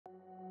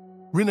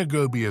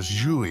Rhinogobius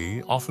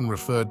zhoui, often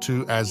referred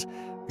to as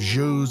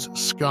Zhou's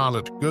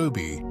Scarlet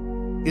Goby,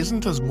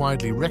 isn't as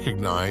widely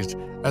recognized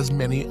as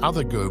many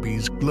other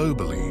gobies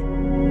globally.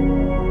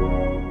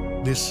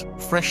 This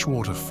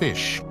freshwater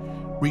fish,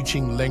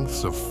 reaching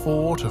lengths of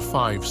 4 to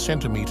 5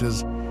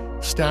 centimeters,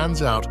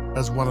 stands out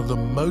as one of the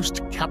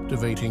most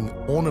captivating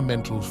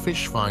ornamental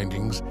fish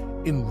findings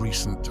in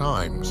recent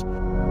times.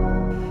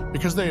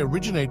 Because they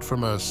originate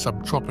from a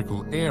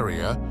subtropical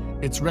area,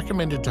 it's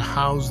recommended to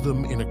house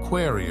them in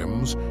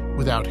aquariums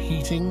without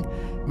heating,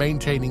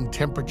 maintaining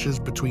temperatures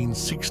between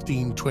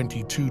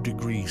 16–22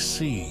 degrees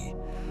C.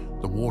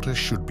 The water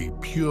should be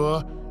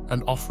pure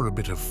and offer a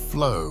bit of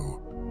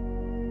flow.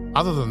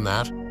 Other than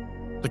that,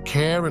 the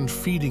care and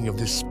feeding of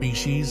this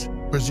species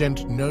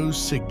present no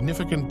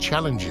significant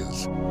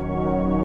challenges,